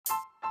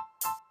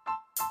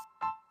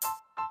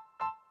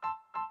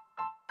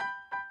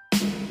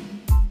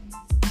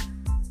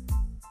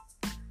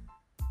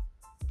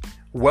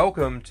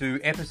Welcome to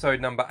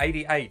episode number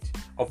 88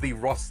 of the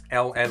Ross,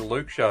 Al and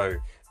Luke Show.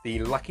 The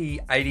lucky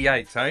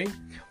 88, eh?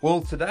 Well,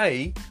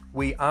 today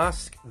we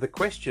ask the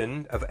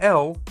question of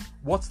Al,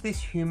 what's this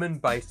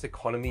human-based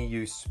economy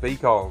you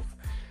speak of?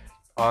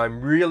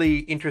 I'm really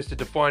interested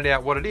to find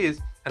out what it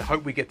is and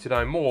hope we get to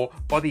know more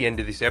by the end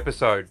of this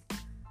episode.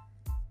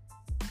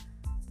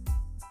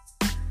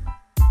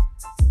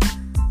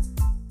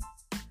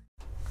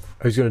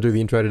 Who's going to do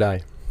the intro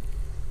today?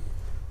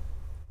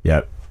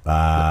 Yep.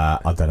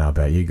 I don't know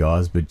about you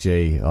guys, but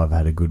gee, I've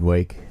had a good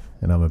week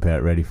and I'm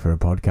about ready for a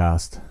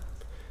podcast.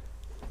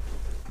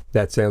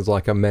 That sounds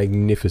like a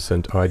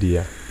magnificent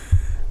idea.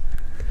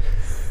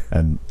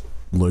 And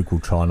Luke will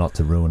try not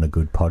to ruin a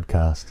good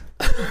podcast.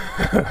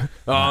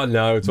 Oh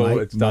no, it's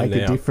done now.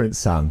 Make a difference,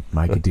 son.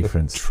 Make a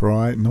difference.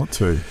 Try not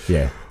to.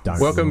 Yeah.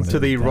 Welcome to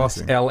the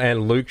Ross, Al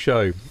and Luke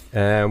Show.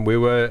 We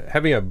were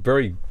having a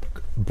very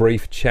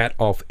brief chat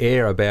off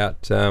air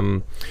about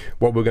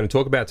what we're going to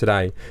talk about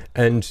today,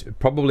 and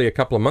probably a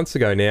couple of months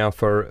ago now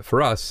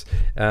for us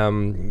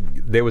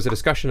there was a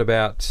discussion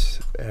about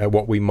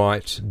what we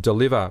might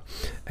deliver,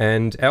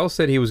 and Al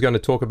said he was going to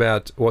talk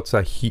about what's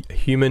a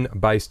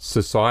human-based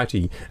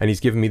society, and he's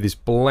given me this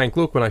blank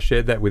look when I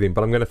shared that with him,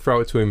 but I'm going to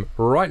throw it to him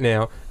right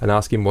now and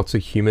ask him what's a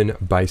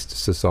human-based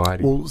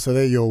society. Well, so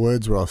they're your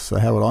words, Ross, so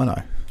how would I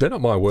know? They're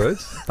not my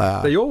words.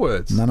 They're your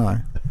words.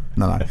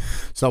 No.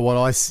 So what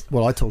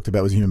I talked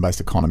about was human-based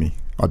economy.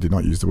 I did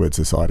not use the word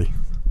society.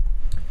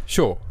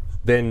 Sure.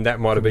 Then that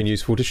might have been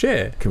useful to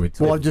share.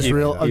 Well, I've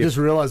just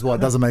realised why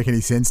it doesn't make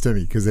any sense to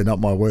me, because they're not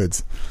my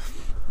words.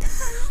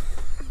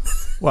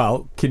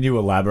 Well, can you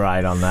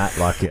elaborate on that?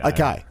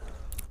 Okay.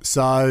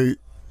 So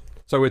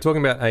we're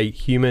talking about a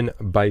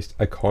human-based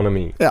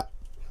economy. Yeah.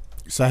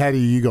 So how do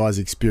you guys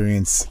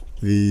experience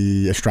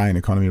the Australian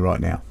economy right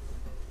now?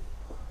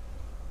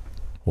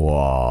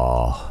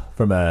 Wow.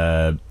 From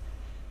a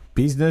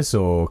business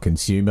or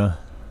consumer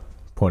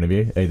point of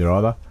view,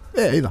 either.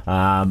 Yeah, either.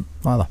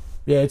 Either.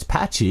 Yeah, it's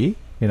patchy,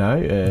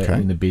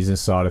 in the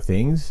business side of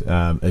things.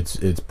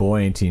 It's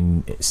buoyant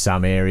in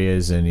some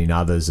areas, and in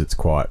others it's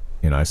quite,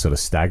 sort of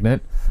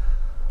stagnant.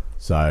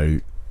 So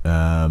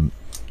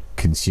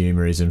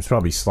consumerism's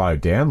probably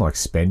slowed down, like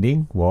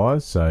spending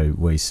wise. So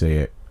we see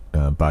it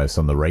both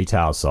on the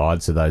retail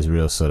side, so those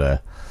real sort of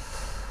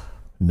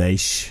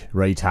niche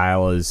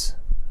retailers,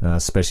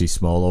 especially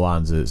smaller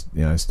ones, is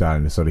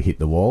starting to sort of hit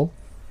the wall.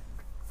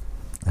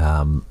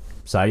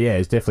 So yeah,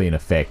 it's definitely an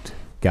effect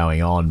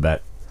going on.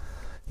 But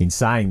in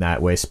saying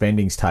that, where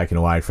spending's taken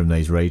away from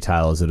these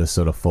retailers that are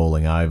sort of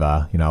falling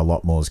over, a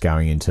lot more is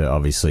going into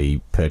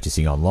obviously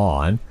purchasing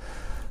online.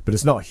 But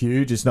it's not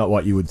huge. It's not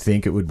what you would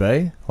think it would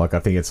be. Like I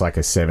think it's like a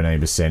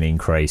 17%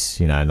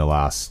 increase, in the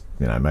last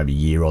maybe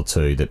year or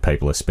two that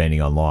people are spending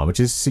online,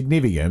 which is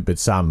significant. But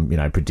some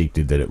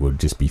predicted that it would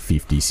just be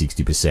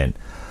 50-60%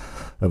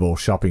 of all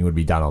shopping would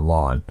be done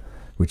online,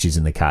 which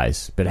isn't the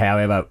case. But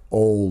however,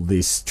 all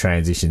this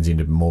transitions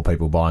into more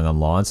people buying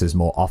online, so there's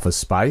more office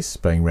space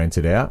being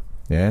rented out.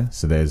 Yeah,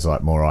 so there's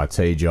like more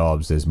IT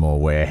jobs, there's more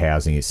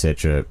warehousing,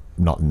 etc.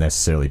 Not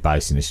necessarily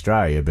based in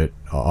Australia, but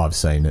I've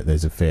seen that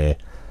there's a fair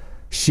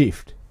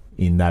shift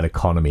in that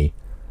economy.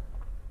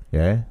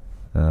 Yeah,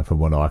 from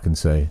what I can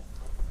see.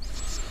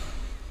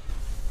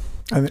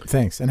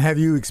 Thanks. And have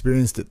you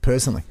experienced it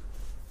personally?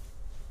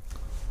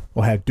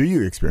 Or how do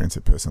you experience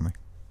it personally?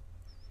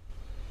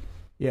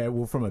 Yeah,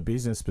 well, from a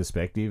business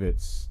perspective,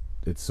 it's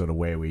sort of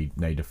where we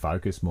need to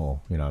focus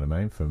more, you know what I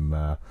mean?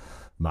 From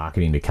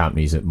marketing to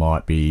companies that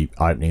might be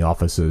opening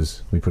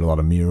offices. We put a lot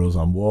of murals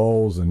on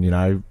walls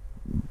and,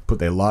 put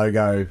their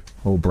logo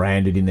all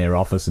branded in their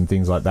office and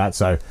things like that.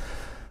 So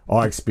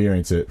I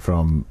experience it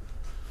from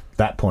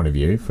that point of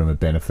view, from a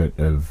benefit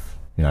of,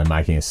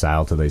 making a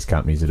sale to these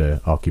companies that are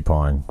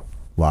occupying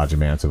large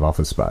amounts of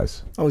office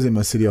space. I was in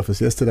my city office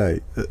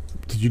yesterday.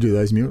 Did you do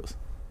those murals?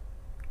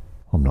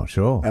 I'm not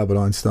sure. Albert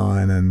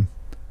Einstein, and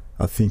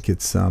I think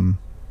it's who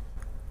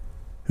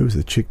was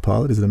the chick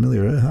pilot? Is it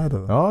Amelia Earhart?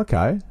 Oh,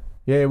 okay.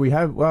 Yeah, we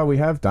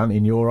have done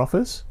in your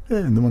office. Yeah,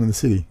 and the one in the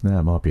city. No,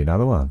 it might be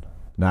another one.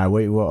 No,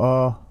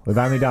 we've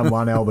only done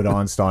one Albert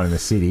Einstein in the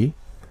city.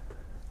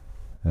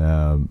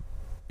 The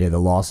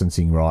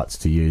licensing rights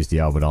to use the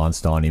Albert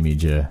Einstein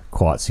image are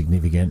quite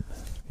significant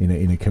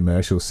in a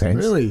commercial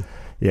sense. Really?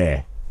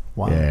 Yeah.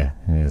 Wow. Yeah,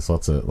 there's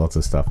lots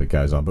of stuff that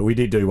goes on. But we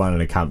did do one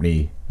in a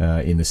company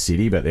in the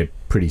city, but they're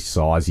pretty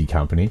sizey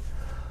company.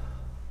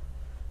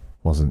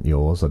 Wasn't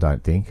yours, I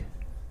don't think.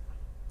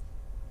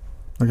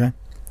 Okay.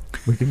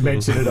 We can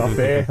mention it off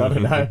air. I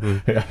don't know.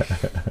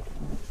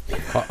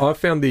 I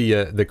found the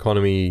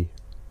economy,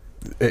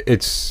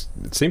 it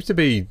seems to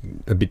be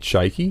a bit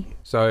shaky.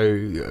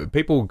 So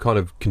people kind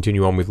of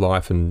continue on with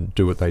life and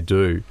do what they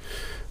do.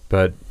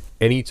 But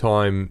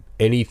anytime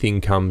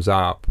anything comes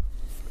up,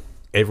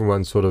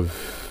 everyone sort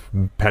of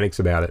panics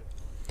about it,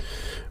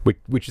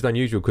 which is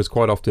unusual because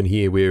quite often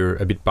here we're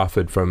a bit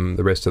buffered from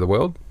the rest of the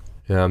world.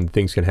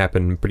 Things can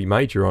happen pretty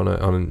major on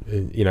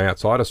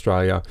outside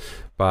Australia,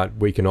 but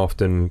we can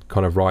often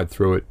kind of ride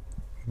through it.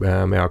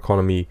 Our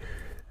economy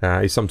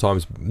is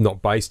sometimes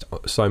not based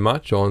so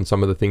much on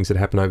some of the things that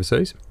happen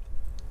overseas.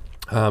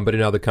 But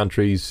in other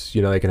countries,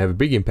 they can have a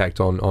big impact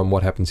on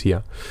what happens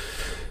here.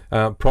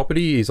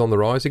 Property is on the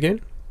rise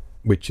again,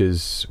 which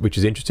is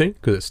interesting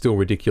because it's still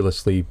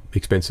ridiculously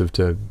expensive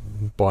to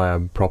buy a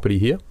property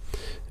here.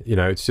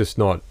 It's just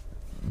not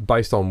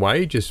based on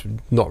wage. It's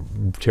not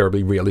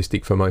terribly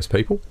realistic for most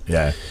people.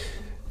 Yeah.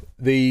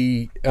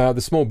 The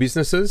small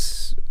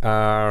businesses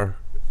are,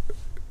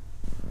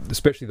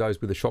 especially those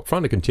with a shop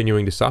front, are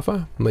continuing to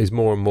suffer. There's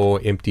more and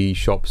more empty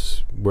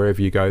shops wherever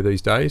you go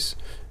these days.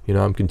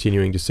 I'm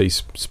continuing to see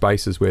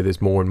spaces where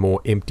there's more and more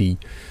empty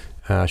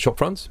shop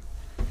fronts,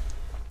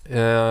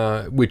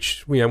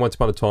 which, once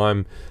upon a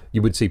time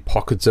you would see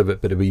pockets of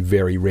it, but it'd be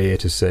very rare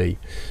to see.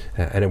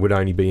 And it would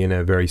only be in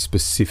a very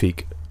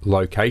specific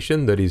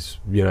location that is,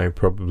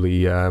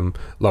 probably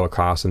lower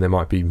class, and there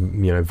might be,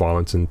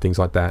 violence and things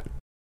like that.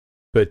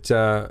 But,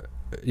 so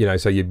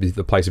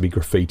the place would be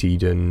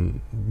graffitied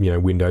and,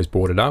 windows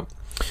boarded up.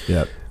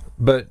 Yeah.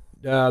 But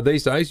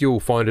these days you'll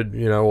find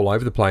it, all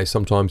over the place.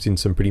 Sometimes in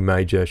some pretty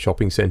major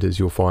shopping centres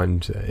you'll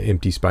find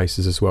empty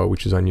spaces as well,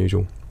 which is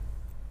unusual.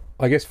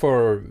 I guess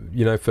for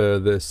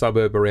the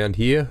suburb around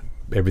here,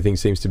 everything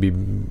seems to be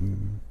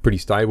pretty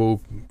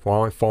stable,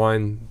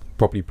 fine.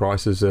 Property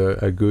prices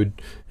are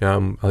good.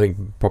 I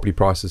think property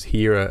prices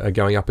here are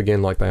going up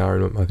again like they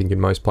are, I think, in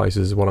most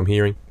places, is what I'm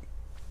hearing.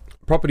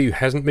 Property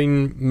hasn't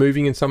been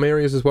moving in some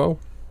areas as well.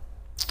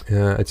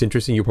 It's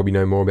interesting. You'll probably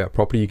know more about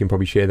property. You can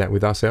probably share that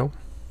with us, Al,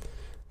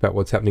 about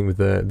what's happening with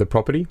the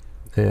property.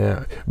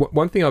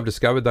 One thing I've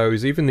discovered, though,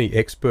 is even the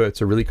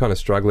experts are really kind of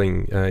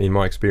struggling, in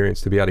my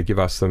experience, to be able to give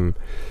us some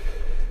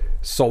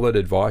solid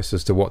advice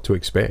as to what to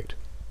expect.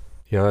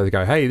 They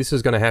go, hey, this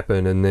is going to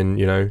happen, and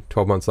then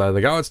 12 months later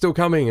they go, oh, it's still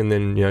coming, and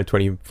then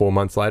 24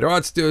 months later, oh,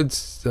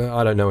 it's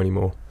I don't know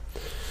anymore.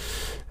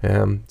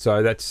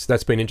 So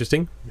that's been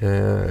interesting,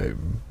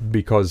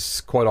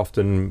 because quite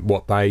often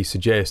what they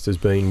suggest has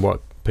been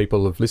what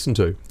people have listened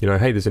to.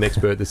 Hey, there's an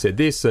expert that said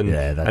this, and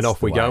and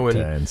off we go, and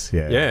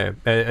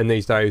and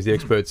these days the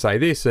experts say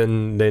this,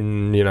 and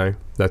then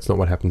that's not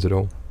what happens at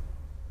all.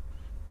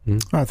 All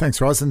right,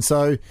 thanks, Ross. And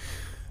so,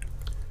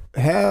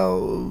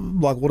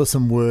 what are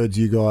some words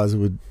you guys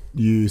would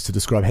use to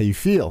describe how you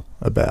feel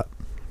about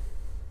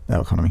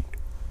our economy?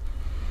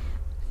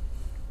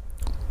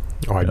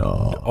 I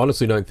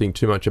honestly don't think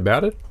too much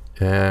about it.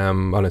 I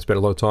don't spend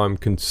a lot of time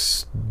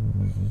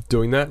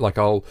doing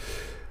that.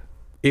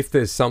 If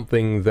there's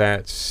something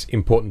that's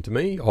important to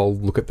me, I'll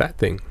look at that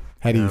thing.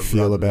 How do you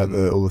feel about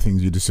all the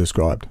things you just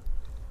described?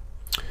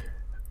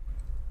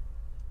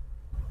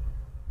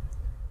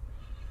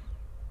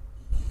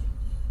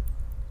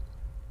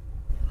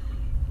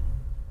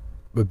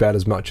 About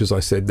as much as I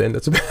said then.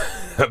 That's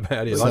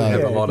about it. So, I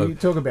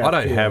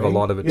don't have a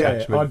lot of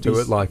attachment to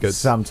it. Like it's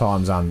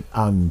sometimes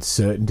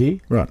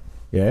uncertainty. Right.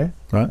 Yeah.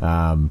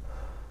 Right.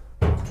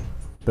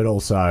 But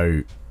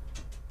also,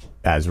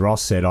 as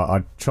Ross said,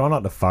 I try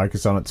not to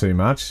focus on it too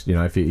much.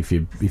 If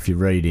you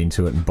read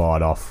into it and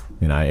bite off,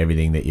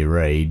 everything that you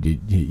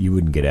read, you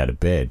wouldn't get out of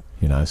bed.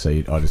 So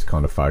I just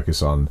kind of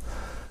focus on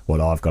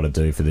what I've got to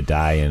do for the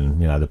day and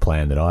the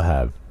plan that I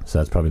have. So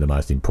that's probably the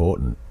most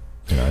important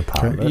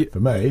part of it for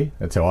me.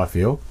 That's how I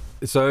feel.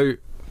 So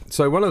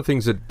one of the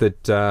things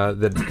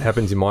that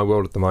happens in my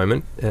world at the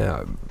moment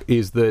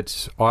is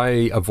that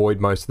I avoid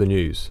most of the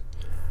news,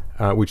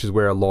 which is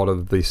where a lot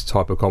of this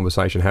type of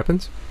conversation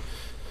happens.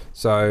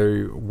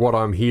 So what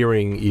I'm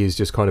hearing is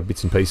just kind of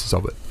bits and pieces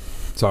of it.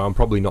 So I'm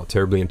probably not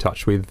terribly in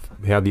touch with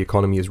how the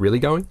economy is really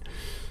going.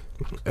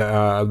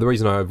 The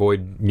reason I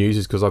avoid news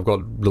is because I've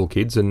got little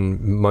kids,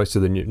 and most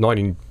of the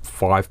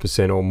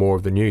 95% or more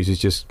of the news is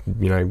just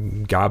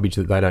garbage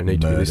that they don't need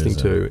to be listening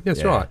to.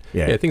 That's right.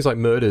 Yeah, things like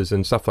murders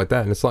and stuff like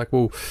that. And it's like,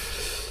 well,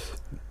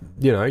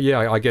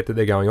 I get that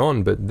they're going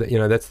on, but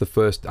that's the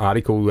first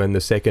article and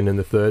the second and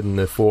the third and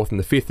the fourth and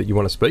the fifth that you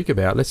want to speak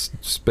about. Let's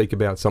speak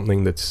about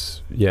something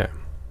that's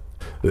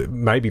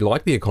maybe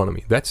like the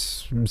economy.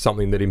 That's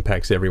something that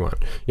impacts everyone.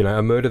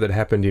 A murder that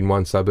happened in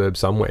one suburb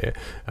somewhere,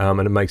 and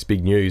it makes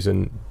big news,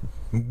 and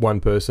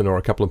one person or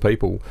a couple of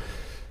people,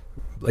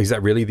 is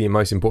that really the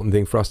most important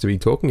thing for us to be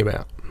talking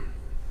about?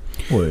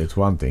 Well, it's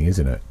one thing,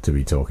 isn't it, to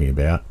be talking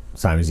about?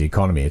 Same as the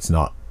economy. It's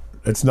not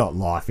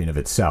life in of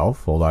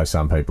itself, although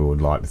some people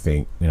would like to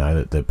think,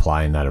 that they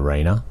play in that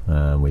arena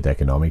with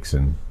economics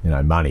and,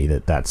 money,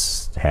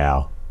 that's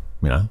how,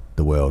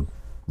 the world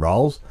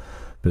rolls.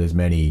 But there's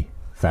many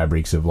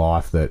fabrics of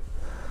life that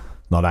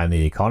not only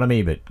the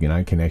economy, but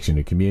connection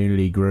to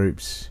community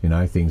groups,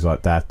 things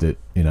like that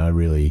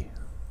really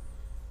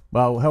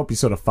help you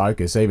sort of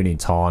focus even in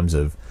times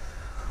of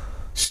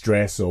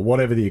stress or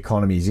whatever the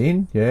economy's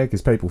in,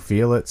 because people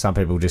feel it. Some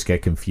people just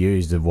get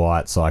confused of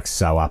why it's like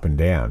so up and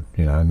down,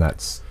 and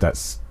that's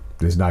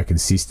there's no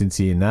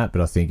consistency in that.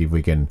 But I think if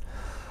we can,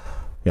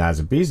 as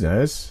a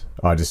business,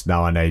 I just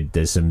know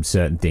there's some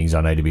certain things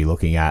I need to be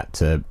looking at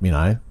to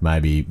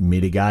maybe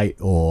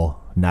mitigate or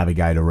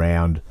navigate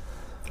around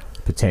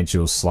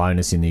potential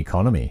slowness in the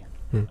economy.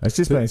 It's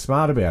just being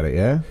smart about it,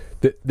 yeah?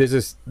 There's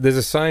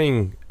a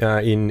saying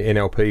in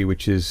NLP,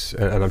 which is,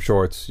 and I'm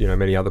sure it's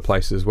many other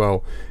places as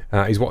well,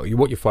 is what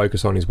you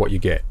focus on is what you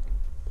get.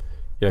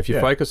 If you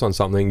focus on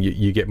something,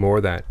 you get more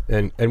of that.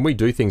 And we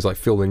do things like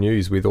fill the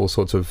news with all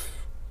sorts of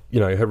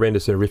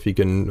horrendous, horrific,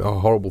 and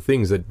horrible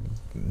things that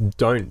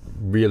don't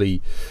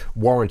really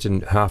warrant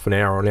half an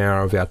hour or an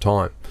hour of our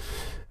time.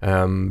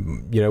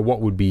 What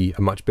would be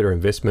a much better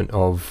investment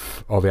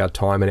of our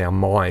time and our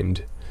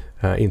mind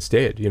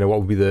instead? What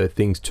would be the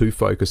things to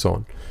focus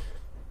on?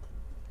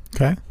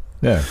 Okay.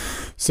 Yeah.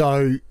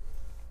 So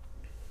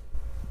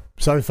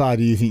far,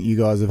 do you think you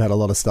guys have had a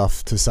lot of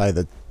stuff to say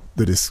that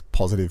is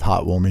positive,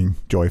 heartwarming,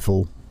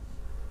 joyful,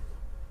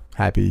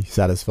 happy,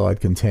 satisfied,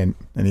 content,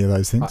 any of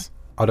those things?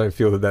 I don't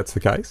feel that that's the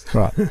case.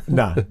 Right.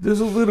 No,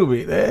 there's a little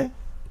bit there.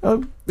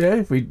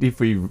 If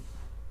we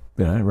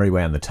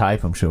rewound the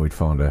tape, I'm sure we'd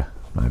find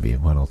maybe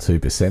 1 or 2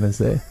 percenters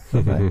there.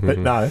 But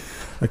no.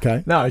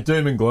 Okay. No,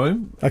 doom and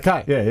gloom.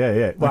 Okay.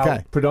 Yeah. Well,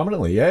 Okay.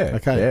 predominantly, yeah.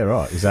 Okay. Yeah,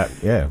 right. Is that,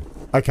 yeah.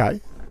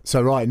 Okay.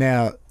 So right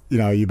now,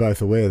 you're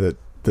both aware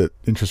that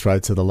interest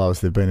rates are the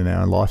lowest they've been in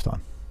our own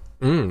lifetime.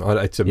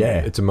 It's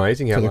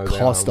amazing how So low the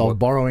cost they are. of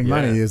borrowing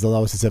money is the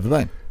lowest it's ever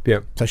been. Yeah.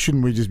 So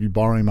shouldn't we just be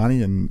borrowing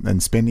money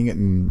and spending it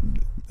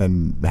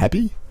and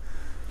happy?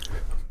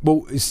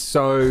 Well,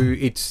 so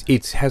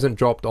it hasn't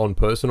dropped on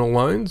personal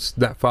loans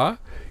that far.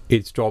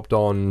 It's dropped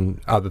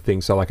on other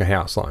things, so like a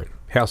house loan.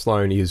 House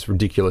loan is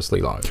ridiculously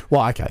low.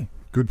 Well, okay.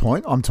 Good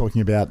point. I'm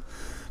talking about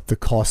the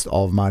cost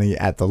of money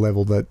at the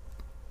level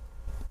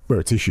where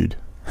it's issued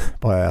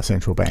by our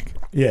central bank.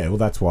 Yeah, well,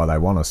 that's why they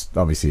want us.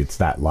 Obviously, it's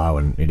that low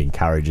and it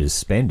encourages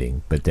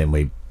spending. But then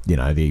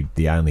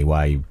the only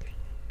way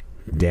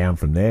down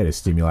from there to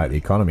stimulate the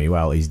economy,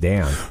 well, is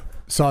down.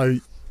 So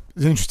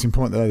it's an interesting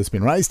point that's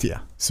been raised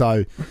here.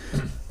 So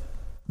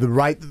the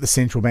rate that the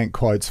central bank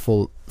quotes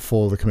for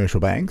the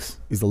commercial banks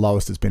is the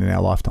lowest it's been in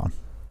our lifetime.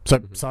 So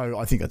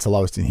I think that's the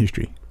lowest in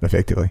history,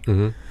 effectively.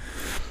 Mm-hmm.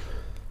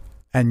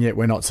 And yet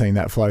we're not seeing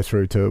that flow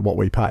through to what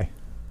we pay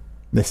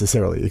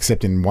necessarily,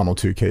 except in 1 or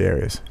 2 key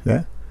areas.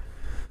 Yeah.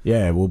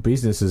 Yeah, well,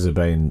 businesses have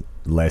been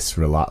less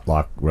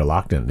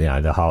reluctant.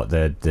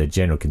 The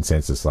general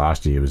consensus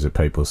last year was that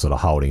people were sort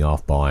of holding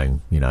off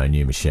buying,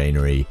 new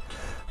machinery.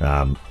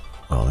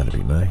 That'd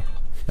be me.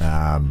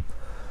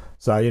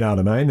 So you know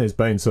what I mean. There's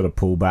been sort of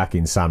pullback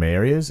in some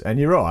areas, and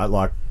you're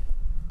right.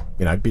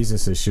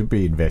 Businesses should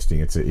be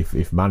investing.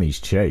 If money's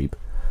cheap,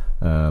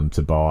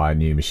 to buy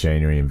new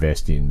machinery,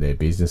 invest in their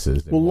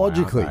businesses. Well,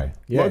 logically,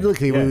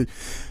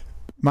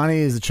 money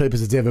is the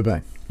cheapest it's ever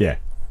been. Yeah.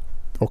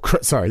 Or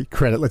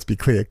credit. Let's be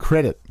clear.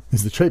 Credit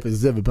is the cheapest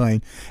it's ever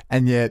been,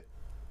 and yet,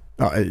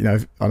 I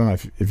don't know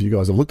if you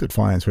guys have looked at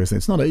finance recently.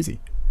 It's not easy.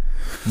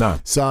 No.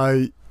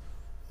 So,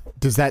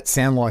 does that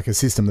sound like a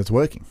system that's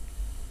working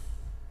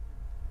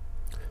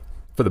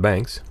For the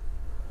banks?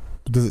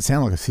 Does it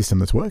sound like a system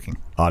that's working?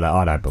 I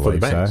don't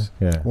believe so.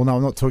 Yeah. Well, no,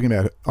 I'm not talking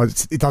about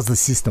it. Does the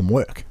system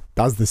work?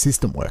 Does the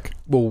system work?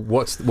 Well,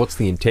 what's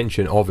the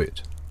intention of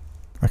it?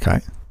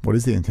 Okay. What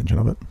is the intention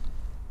of it?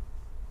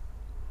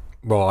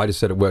 Well, I just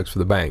said it works for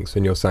the banks,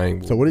 and you're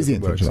saying... So what is the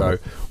intention of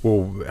it?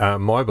 Well,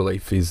 my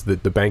belief is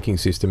that the banking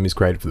system is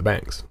created for the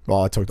banks.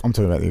 Well, I'm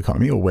talking about the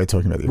economy, or we're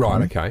talking about the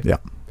economy. Right, okay. Yeah.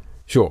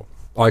 Sure.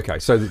 Okay,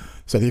 so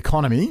the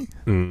economy,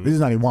 this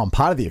is only one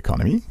part of the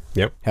economy.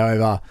 Yep.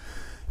 However,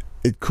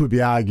 it could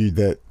be argued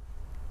that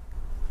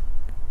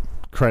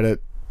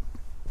credit,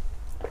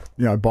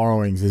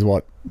 borrowings is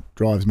what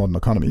drives modern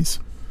economies.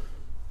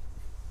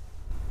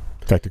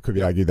 In fact, it could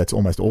be argued that's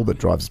almost all that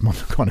drives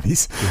modern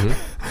economies.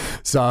 Mm-hmm.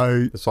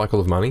 So the cycle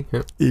of money.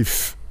 Yeah.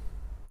 If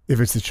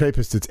it's the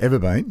cheapest it's ever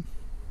been,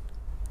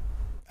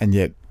 and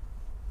yet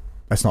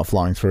that's not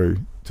flowing through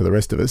to the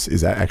rest of us,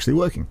 is that actually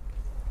working?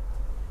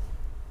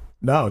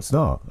 No, it's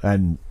not.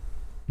 And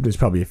there's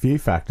probably a few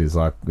factors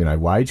like,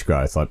 wage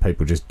growth. Like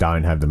people just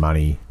don't have the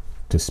money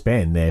to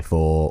spend.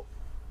 Therefore,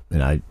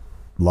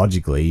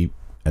 logically,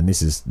 and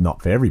this is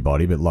not for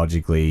everybody, but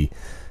logically,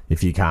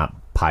 if you can't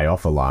pay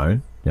off a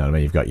loan,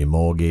 you've got your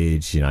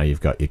mortgage,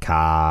 you've got your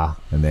car,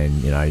 and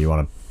then, you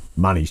want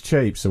money's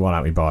cheap, so why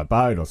don't we buy a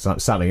boat or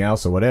something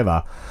else or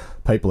whatever?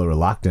 People are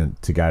reluctant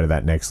to go to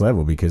that next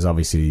level because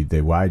obviously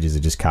their wages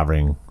are just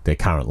covering their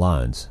current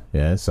loans.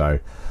 Yeah, so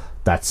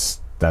that's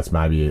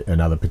maybe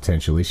another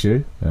potential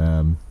issue,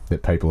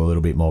 that people are a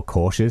little bit more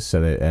cautious.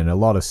 And a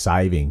lot of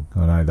saving.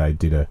 I know they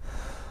did there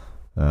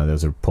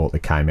was a report that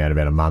came out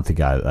about a month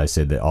ago that they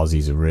said that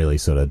Aussies have really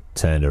sort of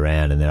turned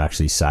around and they're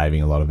actually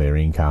saving a lot of their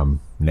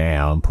income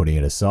now and putting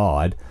it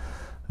aside,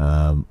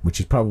 which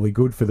is probably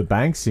good for the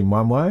banks in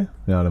one way.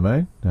 You know what I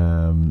mean?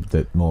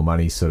 That more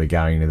money's sort of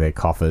going into their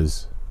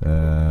coffers.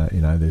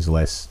 There's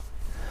less,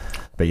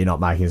 but you're not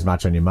making as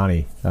much on your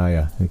money, are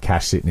you? The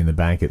cash sitting in the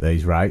bank at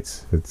these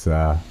rates. It's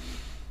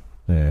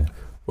yeah.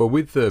 Well,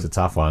 with it's a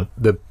tough one.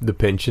 The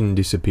pension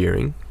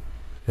disappearing,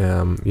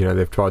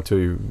 they've tried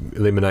to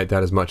eliminate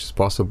that as much as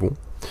possible,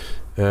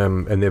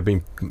 and they've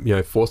been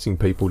forcing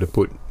people to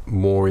put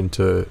more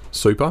into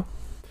super.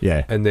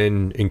 Yeah. And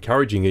then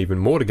encouraging even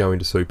more to go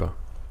into super.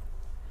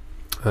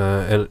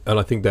 and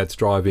I think that's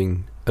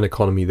driving an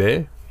economy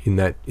there in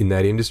that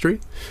industry,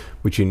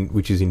 which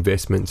is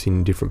investments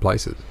in different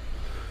places.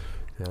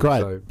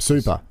 Great.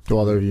 Super. Do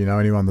either of you know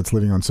anyone that's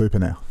living on super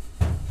now?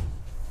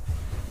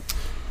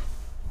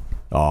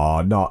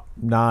 Oh, not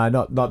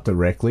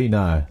directly,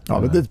 no.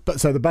 Oh, but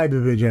so the baby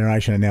boomer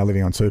generation are now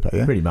living on super,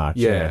 yeah? Pretty much,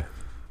 yeah.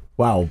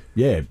 Well,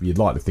 yeah, you'd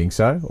like to think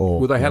so.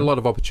 Or they had a lot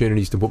of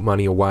opportunities to put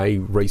money away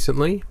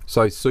recently.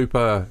 So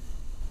super,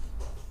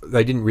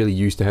 they didn't really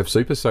used to have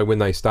super. So when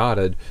they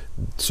started,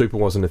 super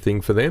wasn't a thing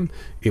for them.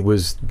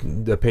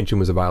 The pension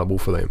was available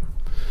for them,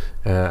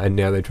 and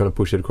now they're trying to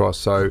push it across.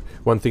 So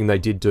one thing they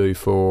did do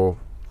for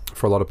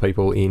a lot of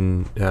people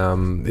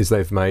is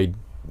they've made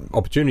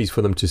opportunities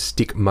for them to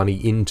stick money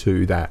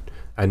into that,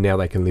 and now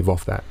they can live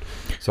off that.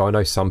 So I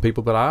know some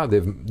people that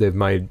they've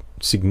made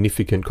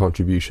significant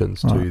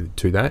contributions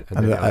to that.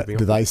 And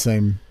do they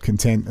seem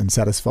content and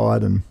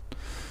satisfied and,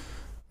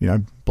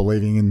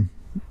 believing in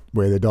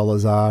where their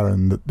dollars are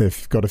and that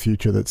they've got a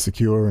future that's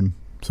secure and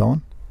so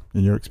on,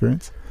 in your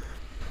experience?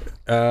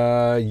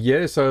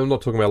 Yeah, so I'm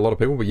not talking about a lot of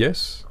people, but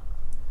yes.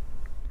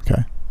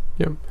 Okay.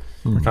 Yeah.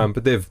 Mm-hmm.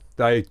 But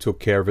they took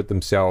care of it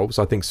themselves.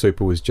 I think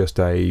super was just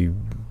a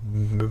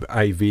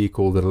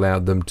vehicle that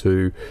allowed them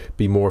to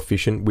be more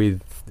efficient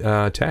with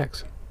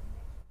tax.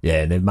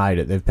 Yeah, and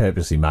they've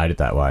purposely made it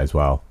that way as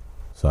well.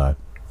 So,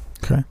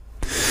 okay.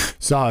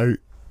 So,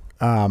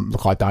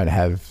 look, I don't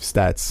have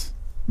stats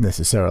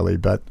necessarily,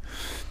 but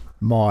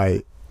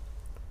my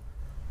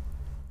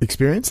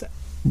experience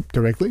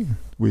directly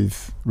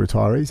with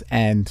retirees,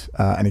 and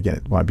again,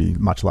 it won't be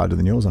much larger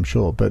than yours, I'm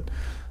sure, but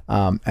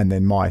and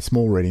then my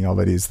small reading of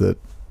it is that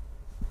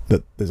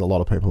there's a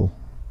lot of people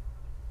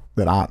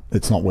that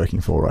it's not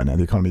working for right now.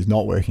 The economy's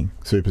not working.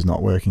 Super's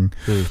not working.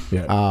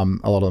 Yeah.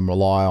 A lot of them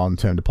rely on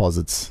term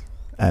deposits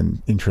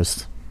and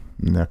interest.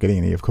 They're not getting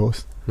any, of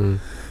course.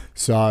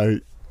 So,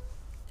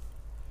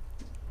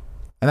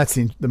 and that's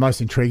the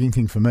most intriguing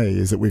thing for me,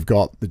 is that we've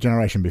got the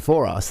generation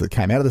before us that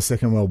came out of the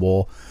Second World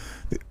War.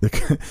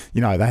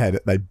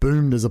 They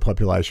boomed as a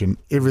population.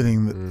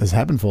 Everything that has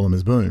happened for them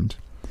has boomed,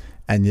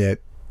 and yet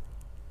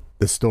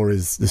the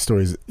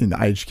stories in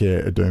aged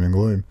care are doom and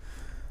gloom.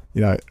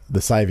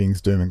 The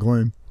savings, doom and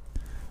gloom.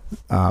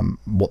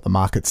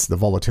 The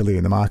volatility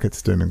in the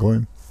markets, doom and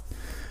gloom.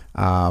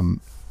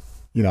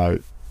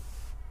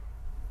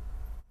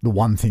 The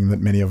one thing that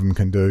many of them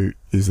can do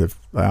is if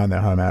they own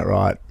their home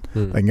outright,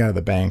 they can go to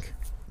the bank,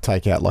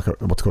 take out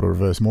what's called a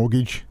reverse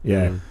mortgage.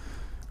 Yeah.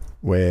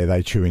 Where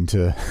they chew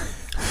into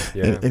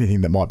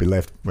anything that might be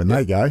left when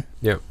they go.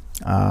 Yeah.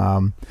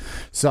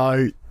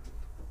 So,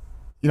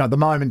 at the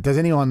moment, does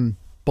anyone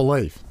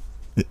believe?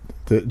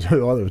 Do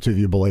either of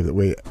you believe that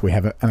we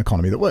have an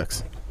economy that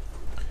works?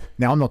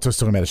 Now, I'm not just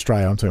talking about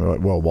Australia. I'm talking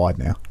about worldwide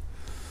now.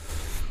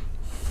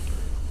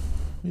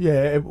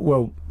 Yeah,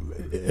 well,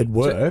 it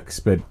works,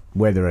 but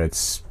whether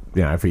it's,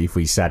 if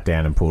we sat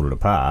down and pulled it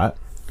apart,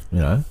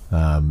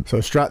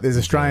 So there's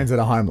Australians that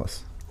are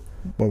homeless.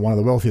 We're one of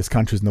the wealthiest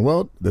countries in the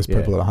world. There's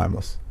people that are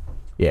homeless.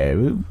 Yeah,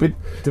 but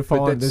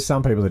there's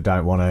some people that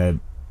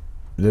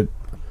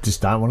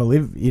just don't want to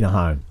live in a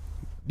home.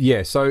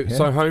 Yeah, so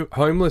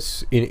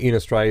homeless in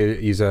Australia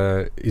is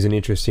an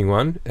interesting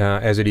one,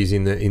 as it is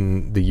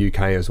in the UK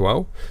as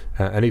well,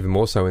 and even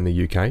more so in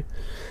the UK.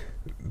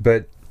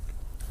 But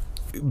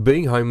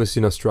being homeless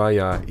in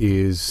Australia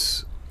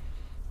is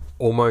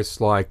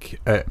almost like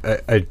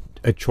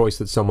a choice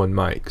that someone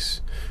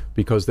makes,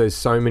 because there's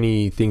so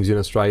many things in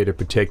Australia to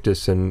protect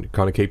us and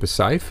kind of keep us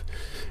safe.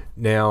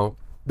 Now,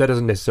 that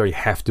doesn't necessarily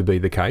have to be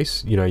the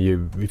case.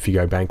 If you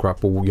go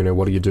bankrupt, or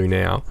what do you do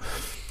now?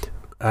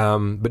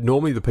 But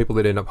normally the people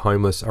that end up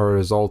homeless are a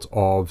result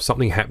of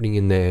something happening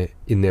in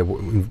their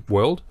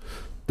world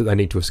that they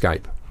need to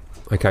escape.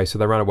 Okay, so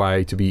they run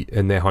away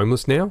and they're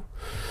homeless now,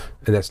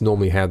 and that's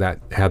normally how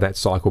that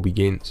cycle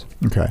begins.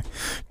 Okay,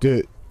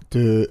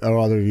 are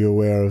either of you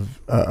aware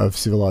of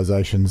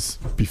civilizations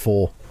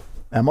before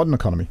our modern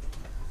economy?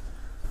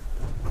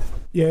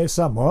 Yeah,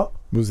 somewhat.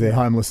 Was there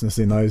homelessness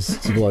in those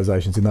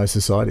civilizations, in those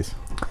societies?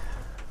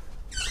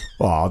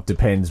 Well, it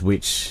depends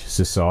which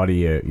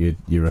society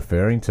you're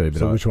referring to. But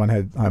so which one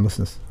had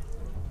homelessness?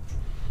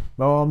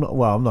 Well,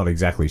 I'm not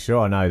exactly sure.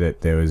 I know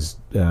that there was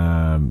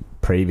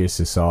previous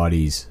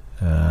societies.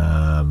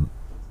 How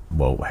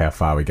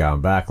far are we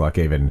going back? Like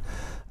even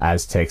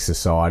Aztec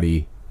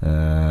society,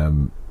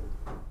 was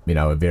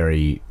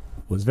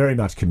very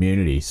much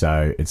community.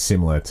 So it's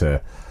similar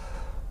to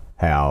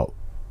how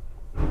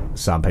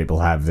some people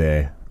have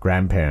their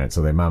grandparents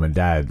or their mum and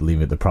dad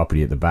live at the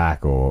property at the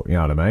back, or you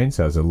know what I mean.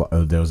 So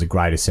there was a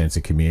greater sense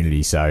of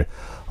community. So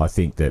I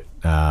think that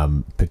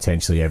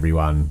potentially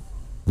everyone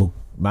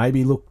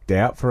looked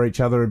out for each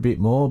other a bit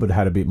more, but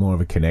had a bit more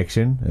of a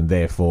connection, and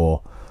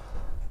therefore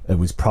it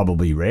was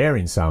probably rare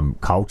in some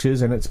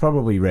cultures, and it's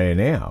probably rare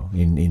now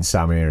in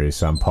some areas,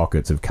 some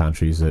pockets of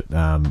countries,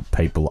 that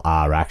people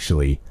are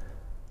actually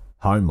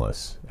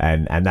homeless,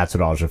 and that's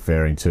what I was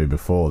referring to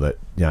before, that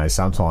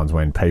sometimes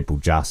when people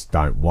just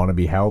don't want to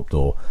be helped,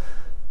 or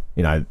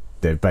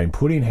they've been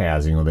put in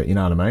housing, or that, you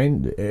know what I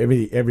mean.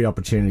 Every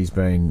opportunity's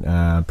been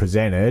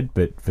presented,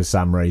 but for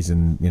some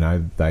reason, you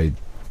know, they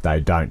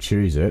don't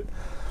choose it.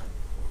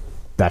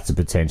 That's a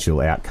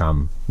potential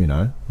outcome, you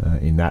know,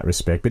 in that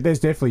respect. But there's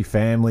definitely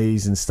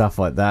families and stuff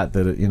like that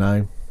that, you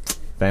know,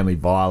 family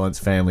violence,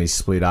 families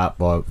split up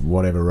by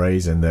whatever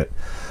reason, that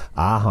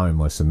are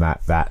homeless, and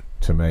that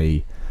to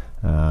me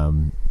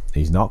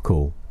is not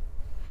cool.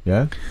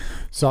 Yeah.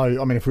 So,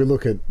 I mean, if we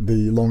look at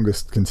the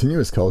longest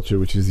continuous culture,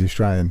 which is the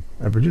Australian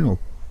Aboriginal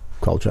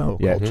culture or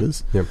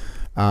cultures, Yep.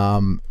 I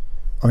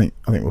think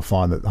we'll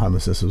find that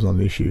homelessness was not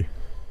an issue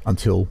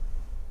until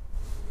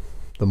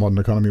the modern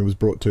economy was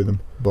brought to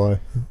them by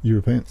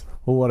Europeans.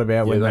 Well, what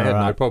about when they they had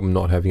were no problem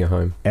not having a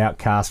home.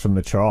 outcast from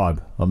the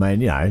tribe? I mean,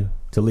 you know,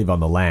 to live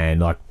on the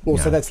land, like. Well, you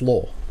so know, that's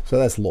law.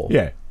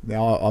 Yeah.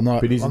 Now, I'm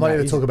not But here isn't to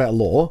that- talk about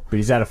law. But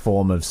is that a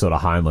form of sort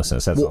of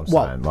homelessness? That's what I'm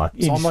saying. Like,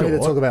 so I'm not here to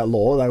talk about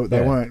law. They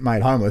Yeah. weren't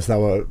made homeless. They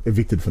were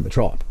evicted from the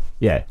tribe.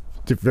 Yeah.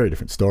 Very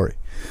different story.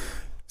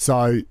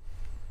 So,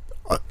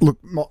 look,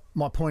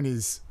 my point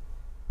is,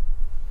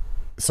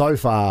 so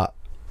far,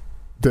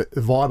 the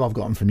vibe I've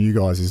gotten from you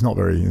guys is not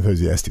very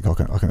enthusiastic, I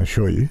can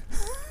assure you.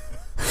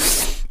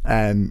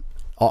 And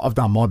I've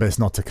done my best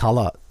not to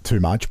colour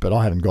too much, but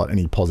I haven't got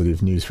any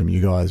positive news from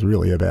you guys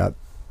really about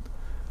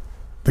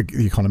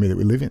the economy that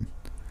we live in.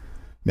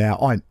 Now,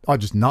 I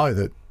just know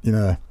that in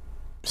a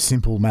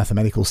simple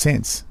mathematical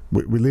sense,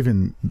 we live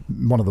in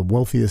one of the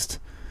wealthiest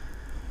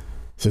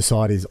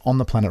societies on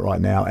the planet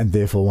right now, and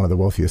therefore one of the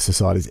wealthiest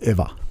societies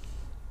ever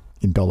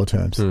in dollar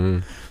terms.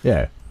 Mm.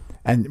 Yeah.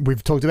 And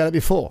we've talked about it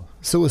before.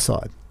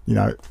 Suicide, you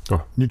know,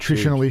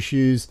 nutritional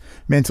issues,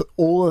 mental,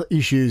 all the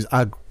issues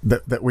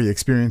that we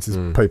experience as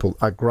people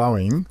are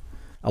growing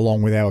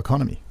along with our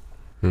economy.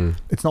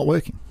 It's not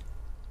working.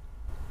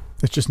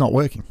 It's just not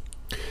working.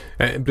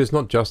 But it's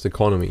not just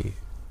economy.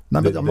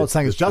 No, but I'm not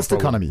saying it's just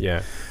problem. economy.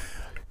 Yeah.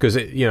 Because,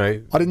 you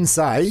know, I didn't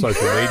say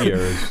social media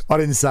is... I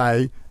didn't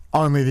say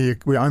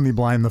we only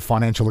blame the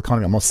financial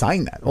economy. I'm not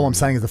saying that. All I'm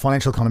saying is the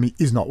financial economy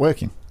is not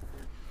working.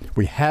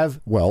 We have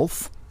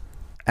wealth,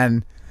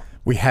 and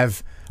we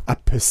have a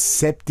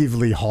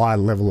perceptively high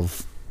level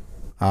of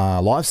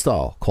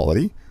lifestyle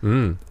quality.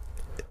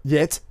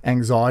 Yet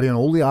anxiety and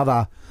all the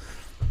other,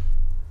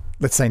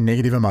 let's say,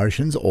 negative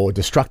emotions or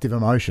destructive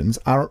emotions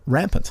are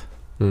rampant.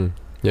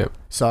 Yeah.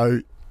 So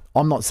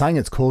I'm not saying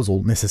it's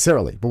causal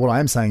necessarily, but what I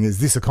am saying is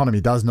this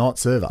economy does not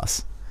serve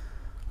us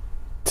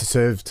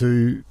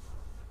to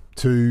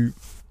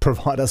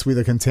provide us with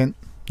a content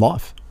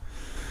life.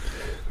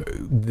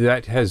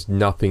 That has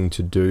nothing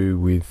to do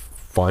with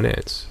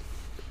finance.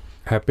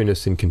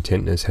 Happiness and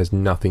contentness has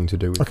nothing to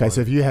do with finance.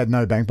 So if you had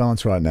no bank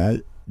balance right now,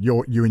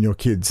 you and your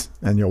kids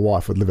and your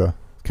wife would live a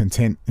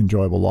content,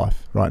 enjoyable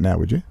life right now,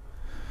 would you?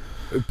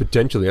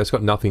 Potentially. That's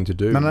got nothing to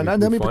do No, with tell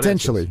me finances.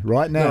 potentially.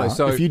 Right now,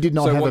 if you did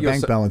not have a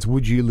bank balance,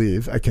 would you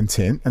live a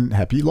content and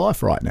happy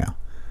life right now?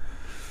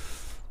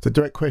 It's a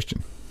direct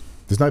question.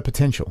 There's no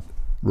potential.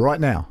 Right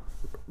now.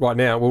 Right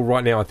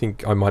now, I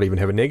think I might even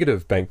have a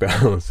negative bank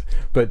balance.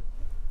 But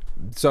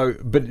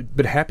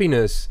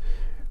happiness...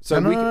 So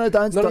don't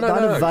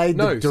evade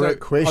the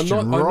direct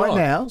question.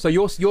 Now, so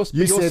you're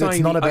you saying said it's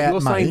not about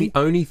you're money. saying the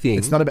only thing.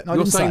 It's not about. No,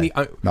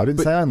 I didn't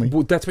say only.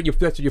 Well, that's what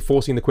you're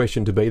forcing the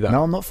question to be, though.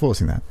 No, I'm not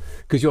forcing that.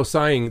 Because you're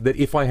saying that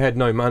if I had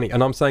no money,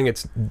 and I'm saying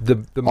it's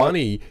the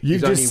money. You've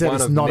is just only said one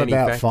it's of not many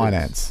about factors.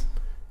 finance.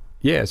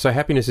 Yeah, so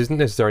happiness isn't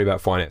necessarily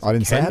about finance. I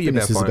didn't say It can be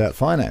happiness is about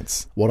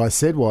finance. What I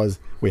said was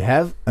we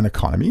have an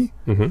economy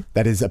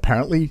that is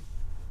apparently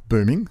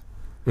booming.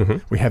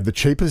 We have the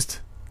cheapest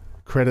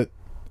credit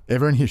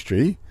ever in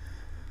history.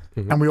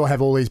 And we all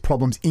have all these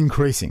problems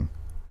increasing.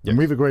 And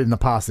we've agreed in the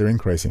past they're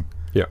increasing.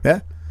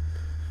 Yeah?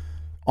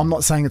 I'm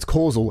not saying it's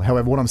causal.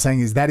 However, what I'm saying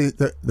is that is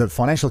the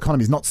financial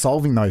economy is not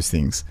solving those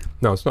things.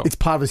 No, it's not. It's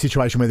part of a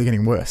situation where they're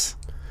getting worse.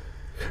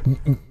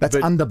 That's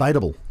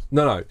undebatable.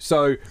 No.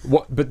 So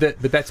what? But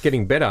that's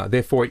getting better.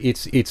 Therefore,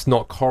 it's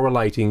not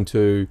correlating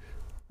to.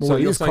 Well, so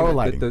it you're is saying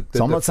correlating.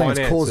 So I'm not saying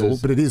it's causal,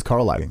 but it is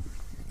correlating,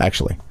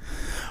 actually.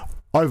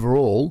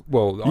 Overall,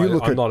 well,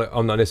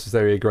 I'm not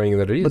necessarily agreeing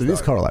that it is. But it is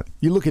correlating.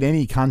 You look at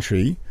any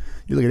country,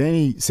 you look at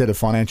any set of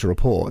financial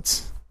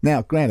reports.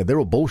 Now, granted, they're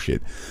all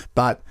bullshit,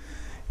 but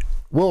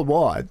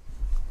worldwide,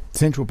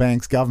 central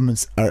banks,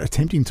 governments are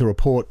attempting to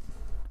report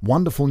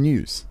wonderful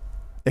news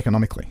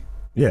economically.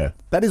 Yeah.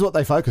 That is what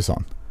they focus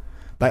on.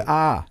 They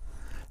are.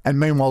 And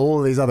meanwhile, all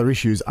of these other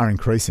issues are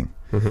increasing.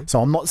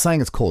 So I'm not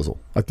saying it's causal.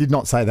 I did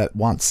not say that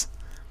once,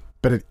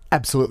 but it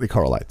absolutely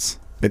correlates.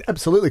 It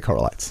absolutely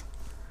correlates.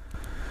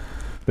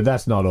 But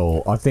that's not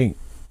all. I think,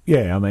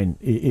 I mean,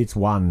 it's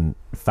one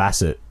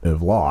facet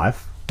of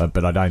life,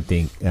 but I don't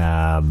think,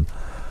 to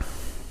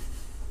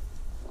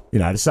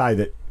say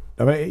that,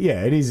 I mean,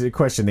 it is a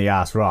question he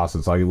asked Ross.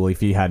 It's like, well,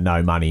 if you had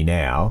no money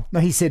now. No,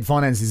 he said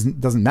finance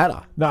doesn't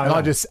matter. No, and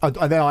I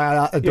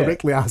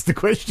directly asked the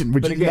question,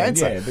 which you didn't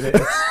answer.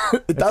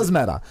 It does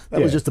matter.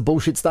 That was just a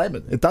bullshit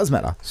statement. It does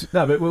matter.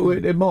 No, but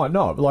it might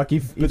not. Like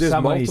if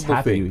somebody's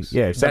happy,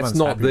 if that's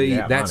not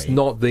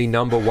the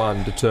number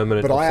one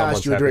determinant. But of I someone's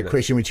asked you a direct happiness.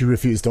 question which you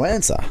refused to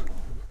answer.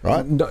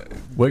 right? No,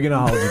 We're going to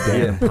hold you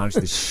down and punch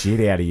the shit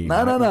out of you. No.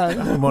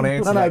 I want to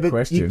answer that but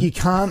question. you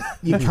can't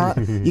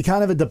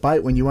have a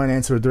debate when you won't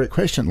answer a direct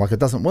question. Like, it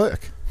doesn't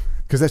work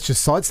because that's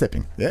just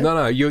sidestepping. Yeah.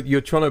 no,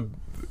 you're trying to.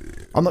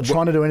 I'm not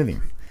trying to do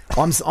anything.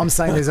 I'm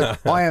saying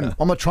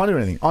I'm not trying to do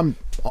anything.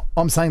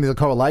 I'm saying there's a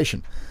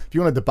correlation. If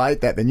you want to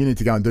debate that, then you need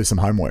to go and do some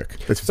homework.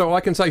 So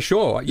I can say,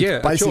 sure, yeah,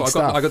 basic sure.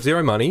 stuff. I got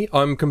zero money.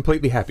 I'm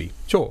completely happy.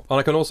 Sure, and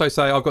I can also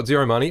say I've got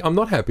zero money. I'm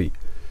not happy.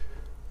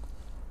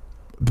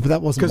 But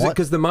that wasn't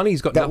because the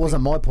money's got. That nothing.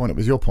 wasn't my point. It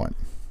was your point.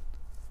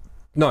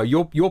 No,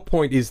 your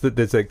point is that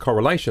there's a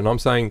correlation. I'm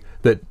saying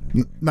that.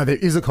 No, there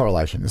is a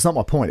correlation. It's not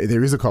my point.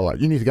 There is a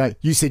correlation. You need to go.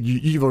 You said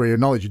you've already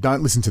acknowledged you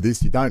don't listen to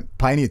this. You don't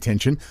pay any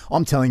attention.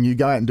 I'm telling you,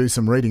 go out and do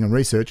some reading and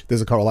research.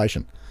 There's a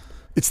correlation.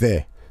 It's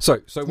there. So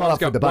not up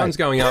for debate. one's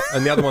going up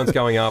and the other one's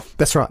going up.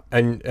 That's right.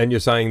 And you're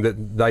saying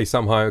that they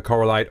somehow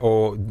correlate,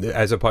 or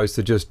as opposed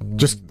to just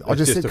I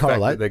just said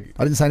correlate.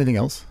 I didn't say anything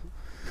else.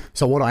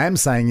 So what I am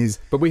saying is,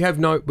 but we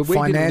didn't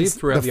live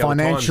throughout the other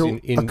times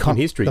in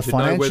history to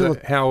know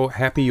how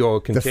happy or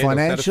content the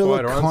financial or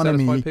satisfied or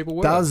economy unsatisfied people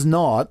were. Does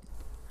not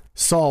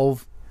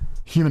solve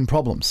human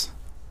problems.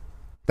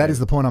 That is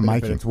the point I'm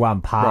making. It's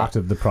one part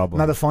of the problem.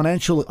 No,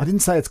 I didn't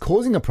say it's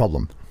causing a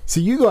problem.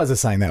 See, you guys are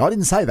saying that. I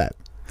didn't say that.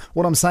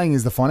 What I'm saying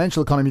is the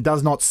financial economy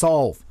does not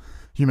solve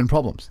human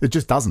problems. It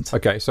just doesn't.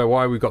 Okay, so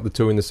why have we got the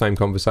two in the same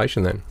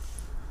conversation then?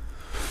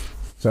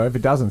 So if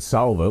it doesn't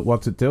solve it,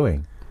 what's it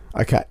doing?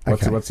 Okay.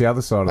 What's the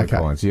other side of the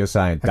coin? So you're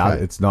saying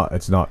it's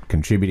not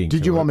contributing.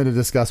 Did you want me to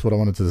discuss what I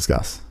wanted to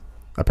discuss?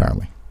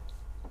 Apparently.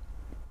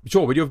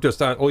 Sure, but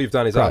all you've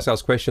done is ask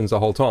us questions the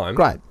whole time.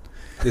 Great.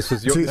 This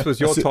was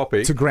your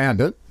topic. To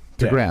ground it.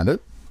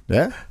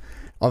 Yeah.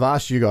 I've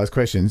asked you guys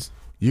questions.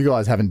 You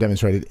guys haven't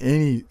demonstrated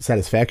any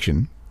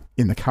satisfaction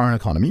in the current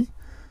economy.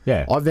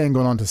 Yeah. I've then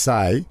gone on to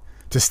state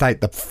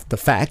the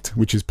fact,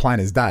 which is plain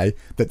as day,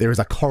 that there is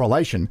a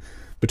correlation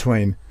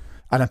between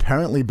an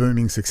apparently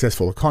booming,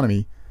 successful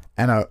economy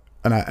and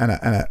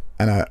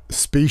a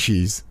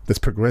species that's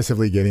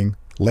progressively getting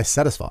less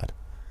satisfied.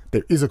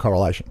 There is a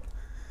correlation.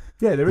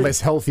 Yeah, there is.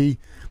 Less healthy,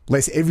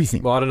 less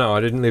everything. Well, I don't know.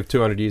 I didn't live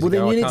 200 years ago. Well,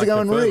 then you I need to go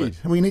and can't confirm read.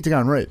 it. Well, you need to go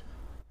and read.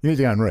 You need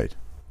to go and read.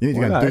 You need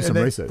to go and do some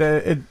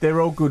research.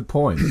 They're all good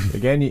points.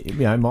 Again,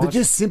 they're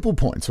just simple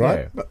points,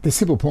 right? Yeah. They're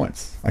simple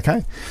points.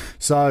 Okay,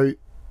 so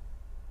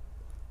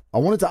I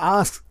wanted to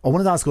ask all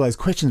those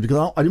questions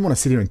because I didn't want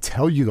to sit here and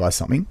tell you guys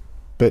something.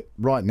 But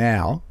right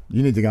now,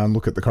 you need to go and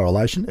look at the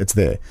correlation. It's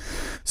there.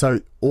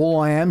 So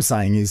all I am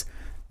saying is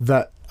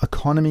that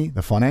economy,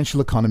 the financial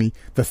economy,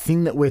 the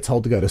thing that we're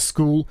told to go to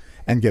school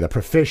and get a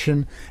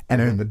profession and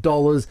earn the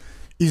dollars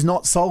is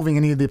not solving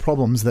any of the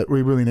problems that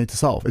we really need to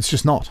solve. It's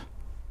just not.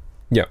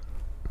 Yeah.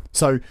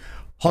 So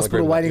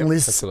hospital waiting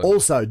lists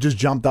also just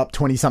jumped up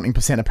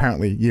 20-something%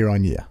 apparently year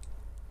on year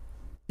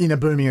in a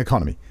booming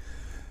economy.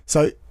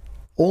 So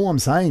all I'm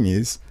saying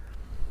is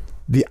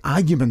the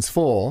arguments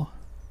for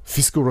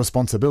fiscal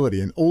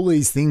responsibility and all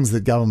these things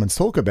that governments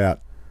talk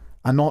about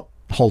are not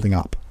holding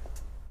up.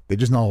 They're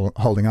just not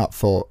holding up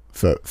for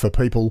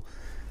people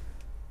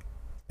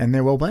and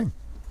their well-being.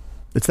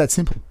 It's that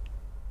simple.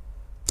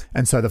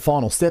 And so the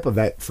final step of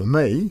that for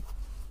me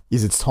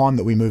is it's time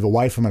that we move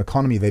away from an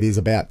economy that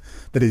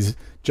is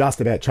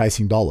just about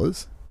chasing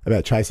dollars,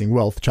 about chasing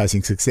wealth,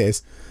 chasing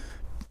success,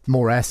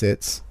 more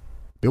assets,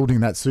 building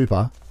that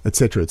super,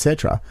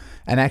 etc.,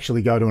 and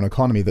actually go to an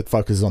economy that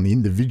focuses on the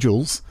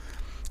individuals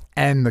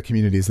and the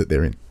communities that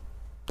they're in.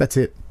 That's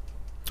it.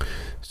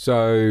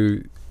 So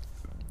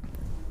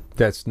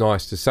that's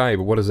nice to say,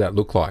 but what does that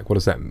look like? What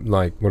does that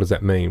like? What does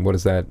that mean? How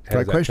does that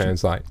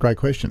translate? Great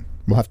question.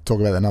 We'll have to talk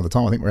about that another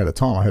time. I think we're out of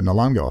time. I heard an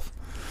alarm go off.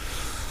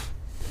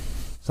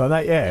 So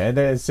and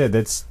they said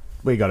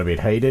we got a bit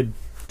heated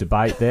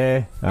debate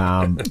there.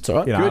 It's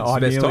all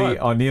right.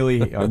 I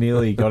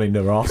nearly got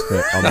into Ross,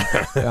 but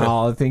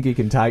I think he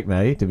can take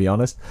me, to be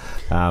honest.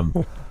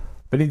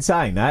 But in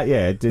saying that,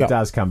 it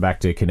does come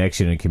back to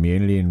connection and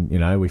community,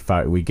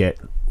 and we get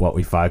what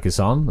we focus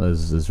on,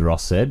 as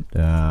Ross said,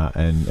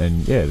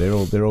 and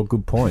they're all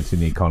good points in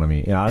the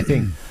economy. I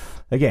think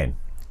again,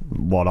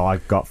 what I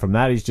got from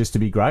that is just to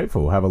be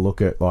grateful. Have a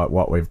look at like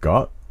what we've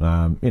got.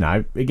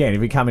 Again, if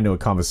we come into a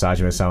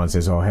conversation where someone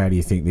says, "Oh, how do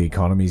you think the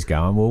economy's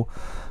going?" Well,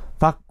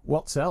 fuck,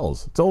 what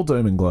sells? It's all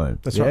doom and gloom.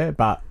 That's right.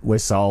 But we're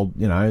sold,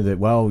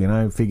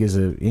 that figures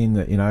are in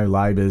that,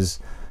 labour's,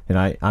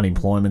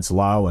 unemployment's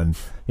low and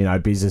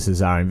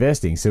businesses are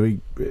investing. So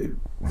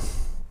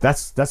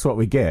that's what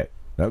we get.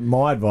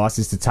 My advice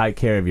is to take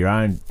care of your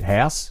own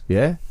house.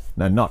 No,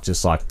 not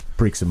just like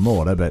bricks and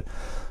mortar, but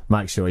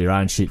make sure your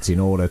own shit's in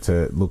order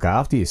to look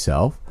after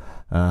yourself.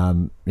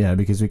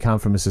 Because we come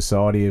from a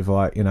society of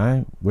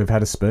we've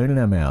had a spoon in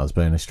our mouths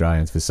being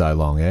Australians for so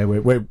long.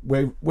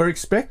 We're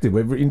expected,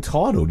 we're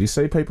entitled. You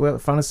see people out the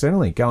front of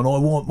Centrelink going, "I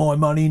want my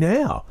money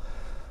now."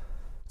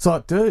 It's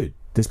like, dude,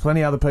 there's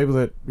plenty of other people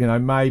that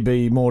may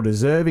be more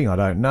deserving. I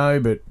don't know,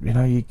 but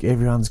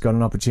everyone's got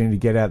an opportunity to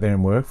get out there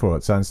and work for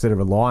it. So instead of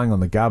relying on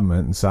the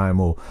government and saying,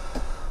 well,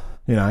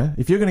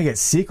 if you're going to get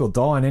sick or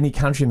die in any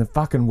country in the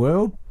fucking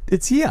world,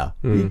 it's here.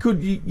 You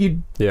could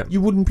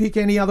you wouldn't pick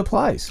any other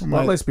place.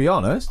 Well, let's be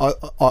honest.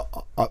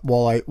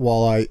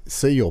 While I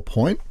see your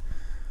point,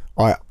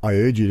 I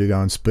urge you to go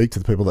and speak to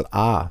the people that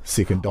are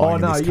sick and dying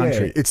in this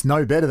country. Yeah. It's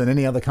no better than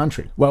any other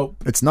country. Well,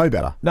 it's no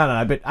better.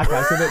 No, but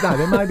okay. So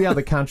there may be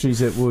other countries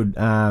that would.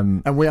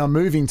 And we are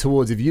moving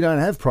towards, if you don't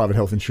have private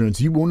health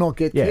insurance, you will not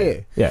get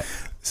care. Yeah.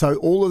 So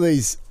all of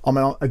these, I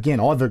mean, again,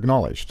 I've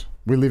acknowledged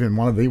we live in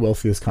one of the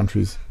wealthiest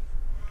countries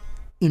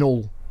in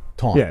all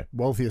time. Yeah.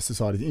 Wealthiest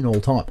societies in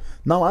all time.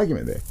 No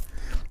argument there.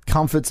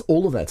 Comforts,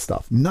 all of that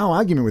stuff. No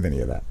argument with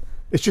any of that.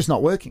 It's just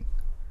not working.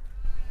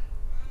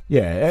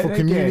 Yeah, for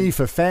community,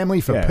 for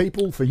family, for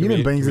people, for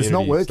human beings, it's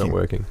not working. It's not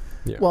working.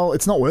 Yeah. Well,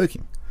 it's not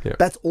working. Yeah.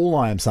 That's all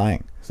I am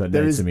saying. So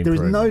there is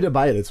no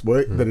debate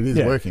that it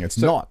is working. It's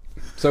not.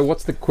 So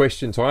what's the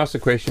question? So I asked a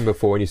question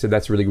before, and you said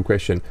that's a really good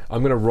question.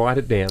 I'm going to write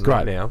it down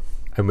right now,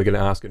 and we're going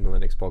to ask it in the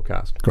next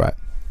podcast. Great.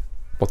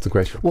 What's the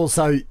question? Well,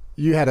 so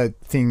you had a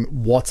thing.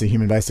 What's a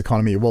human-based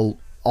economy? Well,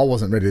 I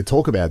wasn't ready to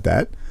talk about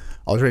that.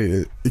 I was ready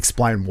to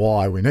explain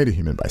why we need a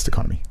human-based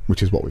economy,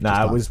 which is what we've just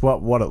done. No, it was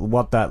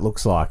what that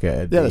looks like.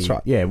 That's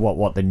right. Yeah,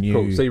 what the new...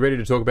 Cool. So you're ready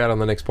to talk about it on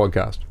the next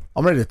podcast?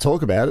 I'm ready to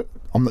talk about it.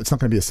 It's not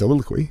going to be a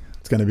soliloquy.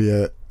 It's going to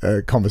be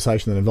a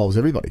conversation that involves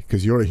everybody,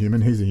 because you're a human,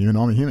 he's a human,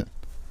 I'm a human.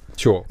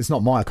 Sure. It's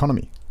not my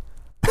economy.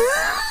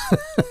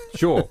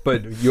 Sure,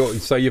 but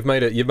you've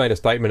made a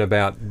statement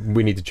about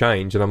we need to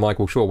change, and I'm like,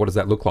 well, sure. What does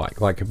that look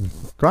like? Like,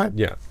 great.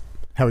 Yeah.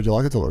 How would you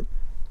like it to look?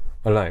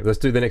 I don't know. Let's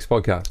do the next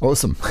podcast.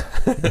 Awesome.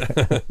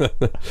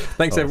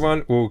 Thanks,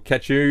 everyone. We'll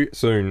catch you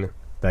soon.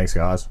 Thanks,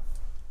 guys.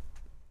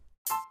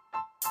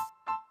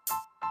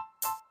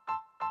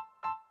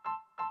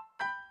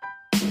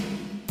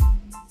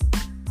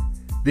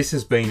 This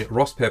has been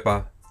Ross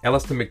Pepper,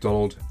 Alistair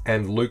McDonald,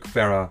 and Luke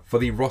Farrer for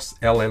the Ross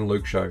L and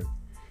Luke Show.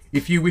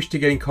 If you wish to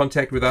get in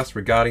contact with us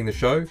regarding the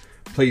show,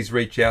 please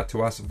reach out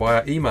to us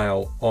via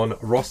email on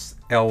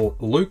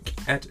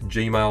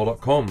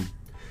rossluke@gmail.com.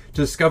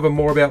 To discover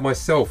more about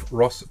myself,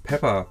 Ross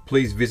Pepper,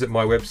 please visit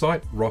my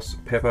website,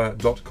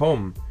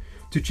 rosspepper.com.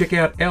 To check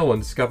out Al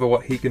and discover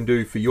what he can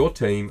do for your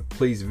team,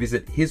 please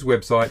visit his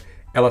website,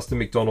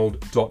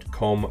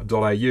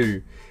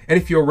 alistairmcdonald.com.au.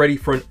 And if you're ready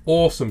for an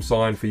awesome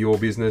sign for your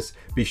business,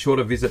 be sure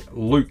to visit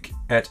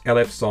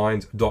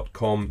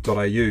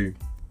luke@lfsigns.com.au.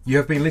 You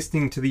have been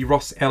listening to the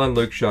Ross L and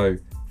Luke Show.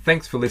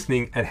 Thanks for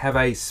listening and have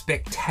a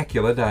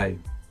spectacular day.